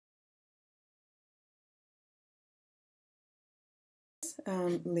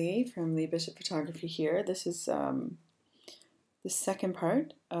Leigh from Leigh Bishop Photography here. This is the second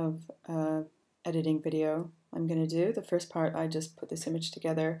part of editing video I'm going to do. The first part I just put this image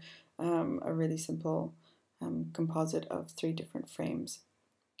together, a really simple composite of 3 different frames.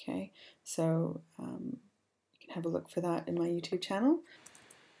 Okay, so you can have a look for that in my YouTube channel.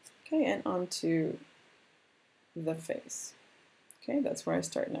 Okay, and on to the face. Okay, that's where I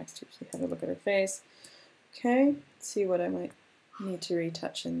start next. Usually have a look at her face. Okay, see what I might need to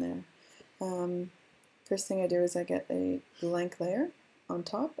retouch in there. First thing I do is I get a blank layer on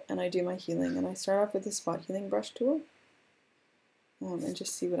top and I do my healing, and I start off with the spot healing brush tool and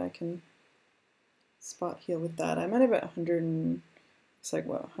just see what I can spot heal with that. I'm at about 100 it's like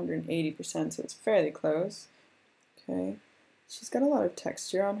what, 180%, so it's fairly close. Okay, she's got a lot of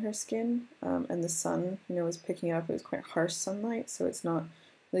texture on her skin, and the sun, was picking it up. It was quite harsh sunlight, so it's not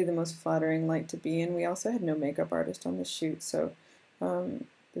really the most flattering light to be in. We also had no makeup artist on this shoot, so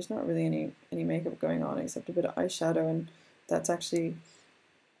there's not really any makeup going on except a bit of eyeshadow, and that's actually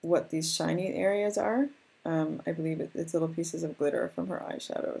what these shiny areas are. I believe it's little pieces of glitter from her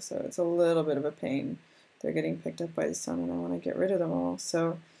eyeshadow, so it's a little bit of a pain. They're getting picked up by the sun and I want to get rid of them all.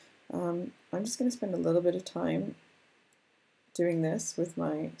 So I'm just going to spend a little bit of time doing this with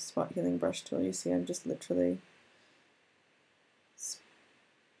my spot healing brush tool. You see I'm just literally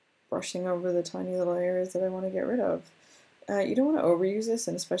brushing over the tiny little areas that I want to get rid of. You don't want to overuse this,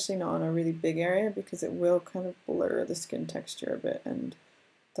 and especially not on a really big area, because it will kind of blur the skin texture a bit, and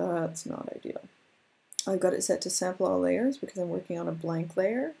that's not ideal. I've got it set to sample all layers because I'm working on a blank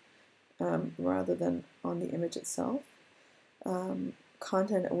layer rather than on the image itself.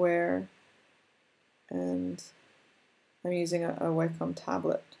 Content aware, and I'm using a Wacom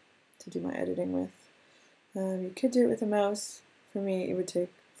tablet to do my editing with. You could do it with a mouse. For me, it would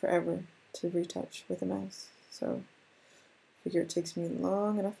take forever to retouch with a mouse, so I figure it takes me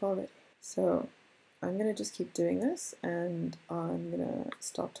long enough already. So I'm going to just keep doing this, and I'm going to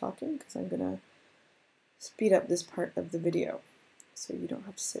stop talking because I'm going to speed up this part of the video so you don't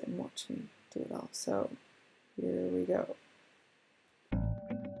have to sit and watch me do it all. So here we go.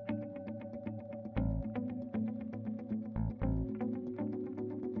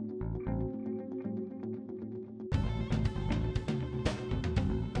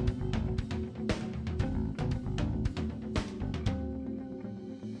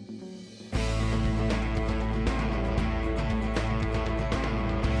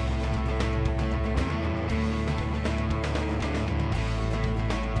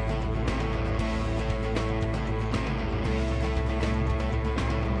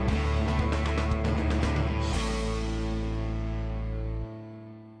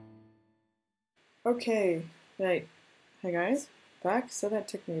 Okay, right. Hi guys, back. So that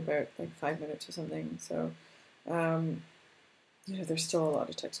took me about like 5 minutes or something. So, there's still a lot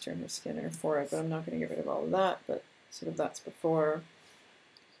of texture in her skin or forehead, but I'm not going to get rid of all of that. But sort of that's before,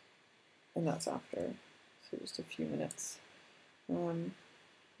 and that's after. So just a few minutes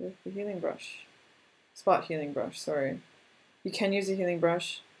with the healing brush, spot healing brush. Sorry, you can use a healing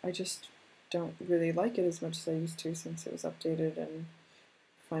brush. I just don't really like it as much as I used to since it was updated, and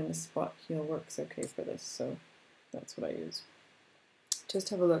find the spot heal works okay for this, so that's what I use. Just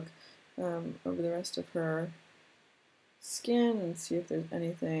have a look over the rest of her skin and see if there's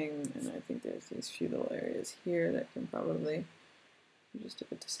anything, and I think there's these few little areas here that can probably be just a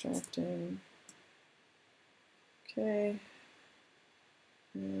bit distracting. Okay,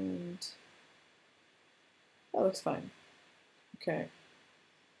 and that looks fine. Okay,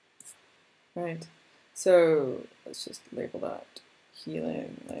 right, so let's just label that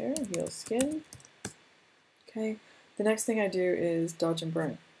healing layer, heal skin. Okay, the next thing I do is dodge and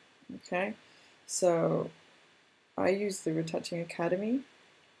burn. Okay, so I use the Retouching Academy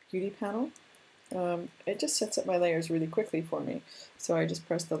beauty panel. It just sets up my layers really quickly for me. So I just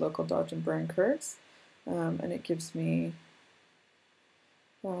press the local dodge and burn curves, and it gives me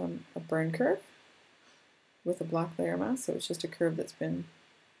a burn curve with a black layer mask. So it's just a curve that's been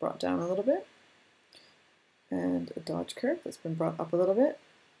brought down a little bit, and a dodge curve that's been brought up a little bit.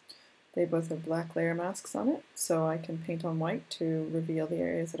 They both have black layer masks on it, so I can paint on white to reveal the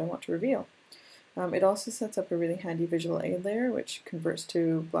areas that I want to reveal. It also sets up a really handy visual aid layer, which converts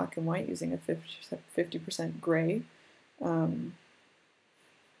to black and white using a 50% gray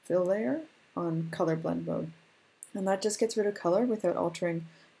fill layer on color blend mode. And that just gets rid of color without altering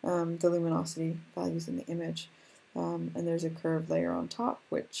the luminosity values in the image. And there's a curved layer on top,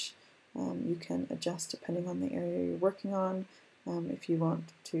 which you can adjust depending on the area you're working on, if you want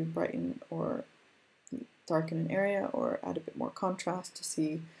to brighten or darken an area or add a bit more contrast to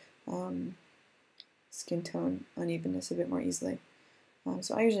see skin tone unevenness a bit more easily.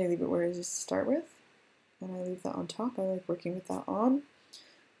 So I usually leave it where it is to start with, and I leave that on top. I like working with that on.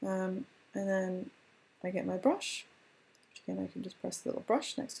 And then I get my brush, which again I can just press the little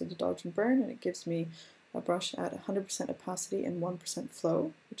brush next to the Dodge and Burn, and it gives me a brush at 100% opacity and 1%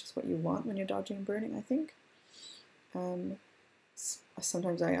 flow, which is what you want when you're dodging and burning, I think.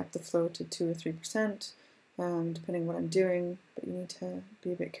 Sometimes I up the flow to 2 or 3%, depending on what I'm doing, but you need to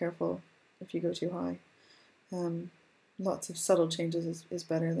be a bit careful if you go too high. Lots of subtle changes is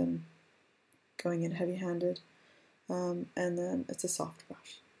better than going in heavy-handed. And then it's a soft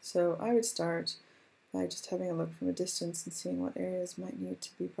brush. So I would start by just having a look from a distance and seeing what areas might need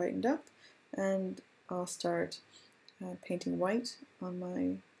to be brightened up, and I'll start painting white on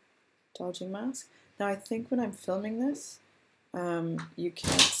my dodging mask. Now I think when I'm filming this, you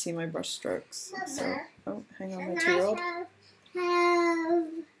can't see my brush strokes. Mama, so, oh, hang on, my 2-year-old.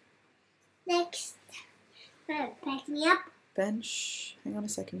 Next, pick me up. Ben, shh, hang on a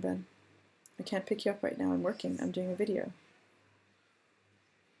second, Ben. I can't pick you up right now. I'm working. I'm doing a video.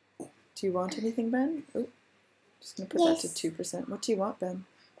 Do you want anything, Ben? Oh, just gonna put that to 2%. What do you want, Ben?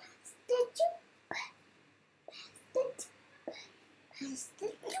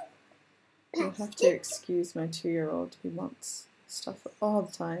 You'll have to excuse my 2-year-old. He wants stuff all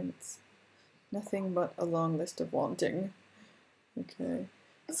the time. It's nothing but a long list of wanting. Okay,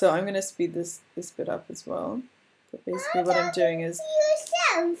 so I'm going to speed this bit up as well. But basically what I'm doing is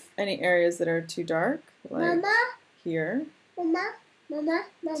any areas that are too dark, like Mama, here. Mama, Mama,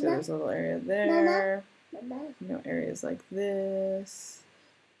 Mama, so there's a little area there. Mama. You know, areas like this,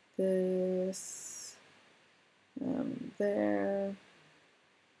 this, there.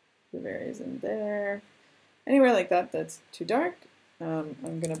 The areas in there. Anywhere like that that's too dark, I'm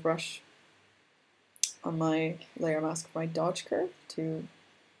going to brush on my layer mask my dodge curve to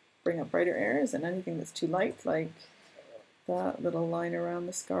bring up brighter areas, and anything that's too light, like that little line around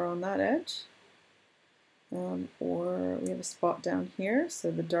the scar on that edge. Or we have a spot down here, so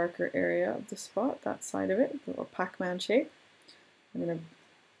the darker area of the spot, that side of it, the little Pac-Man shape. I'm going to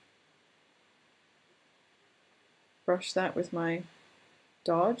brush that with my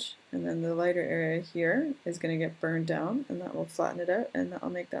dodge, and then the lighter area here is going to get burned down, and that will flatten it out, and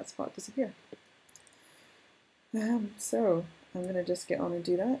that'll make that spot disappear. So I'm going to just get on and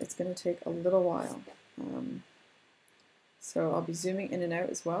do that. It's going to take a little while. So I'll be zooming in and out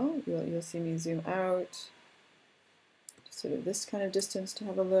as well. You'll see me zoom out, sort of this kind of distance to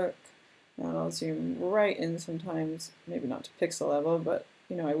have a look, and I'll zoom right in sometimes, maybe not to pixel level, but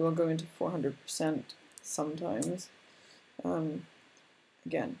you know, I will go into 400% sometimes.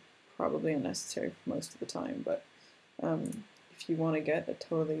 Again, probably unnecessary for most of the time, but if you want to get a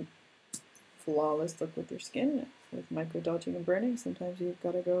totally flawless look with your skin, with micro dodging and burning, sometimes you've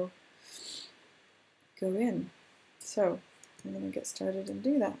got to go in. So I'm going to get started and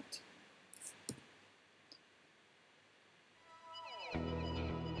do that.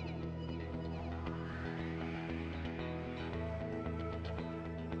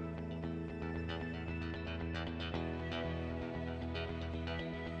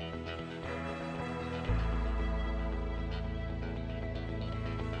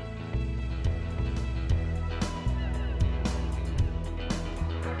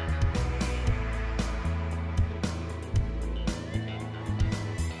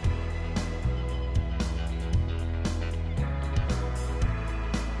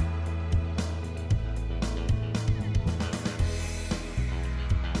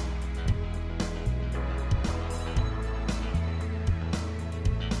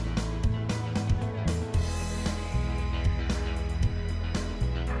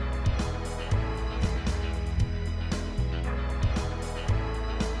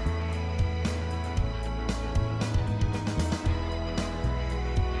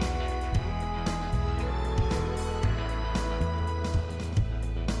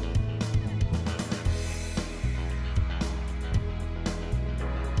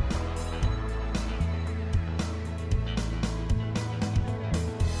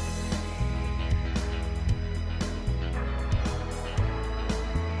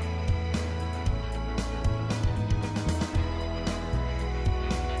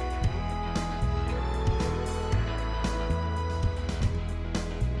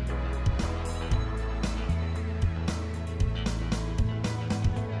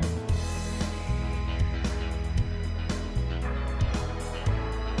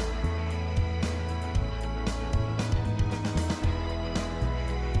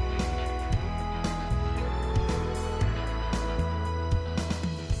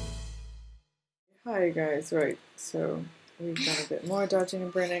 Hi guys, right, so we've done a bit more dodging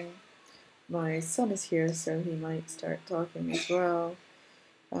and burning. My son is here, so he might start talking as well.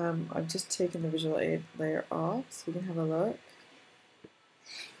 I've just taken the visual aid layer off so we can have a look.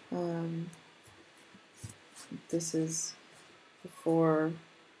 This is before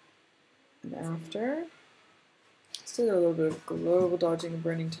and after. Still got a little bit of global dodging and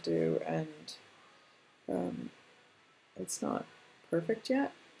burning to do, and it's not perfect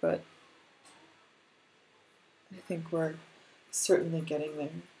yet, but I think we're certainly getting there.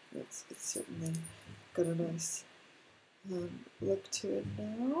 It's certainly got a nice look to it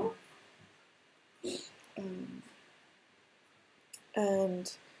now.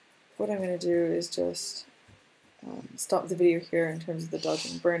 And what I'm going to do is just stop the video here in terms of the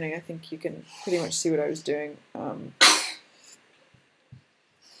dodging and burning. I think you can pretty much see what I was doing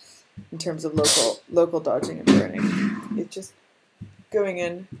in terms of local dodging and burning. It's just going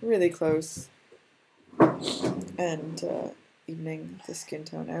in really close and evening the skin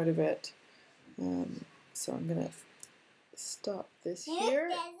tone out of it. So I'm going to stop this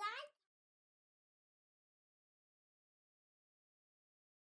here.